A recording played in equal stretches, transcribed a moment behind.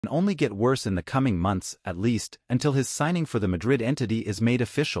only get worse in the coming months, at least, until his signing for the Madrid entity is made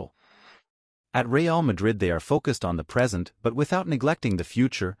official. At Real Madrid they are focused on the present but without neglecting the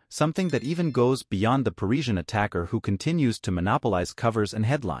future, something that even goes beyond the Parisian attacker who continues to monopolize covers and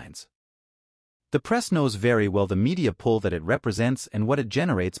headlines. The press knows very well the media pull that it represents and what it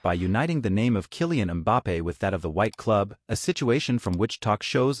generates by uniting the name of Kylian Mbappé with that of the White Club, a situation from which talk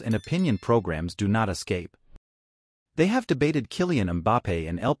shows and opinion programs do not escape. They have debated Kylian Mbappé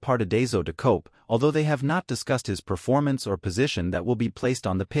and El Partidazo de Cope, although they have not discussed his performance or position that will be placed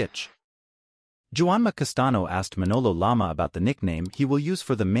on the pitch. Juanma Castano asked Manolo Lama about the nickname he will use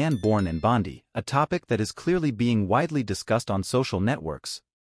for the man born in Bondi, a topic that is clearly being widely discussed on social networks.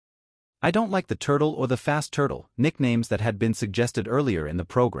 "I don't like the turtle or the fast turtle," nicknames that had been suggested earlier in the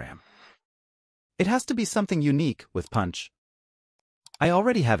program. "It has to be something unique, with punch. I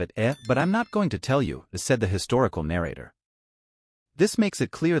already have it, but I'm not going to tell you," said the historical narrator. This makes it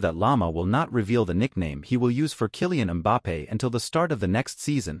clear that Lama will not reveal the nickname he will use for Kylian Mbappé until the start of the next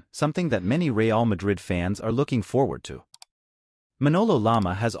season, something that many Real Madrid fans are looking forward to. Manolo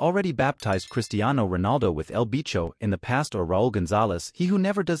Lama has already baptized Cristiano Ronaldo with El Bicho in the past, or Raúl González, he who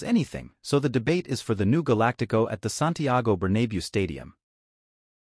never does anything, so the debate is for the new Galactico at the Santiago Bernabéu Stadium.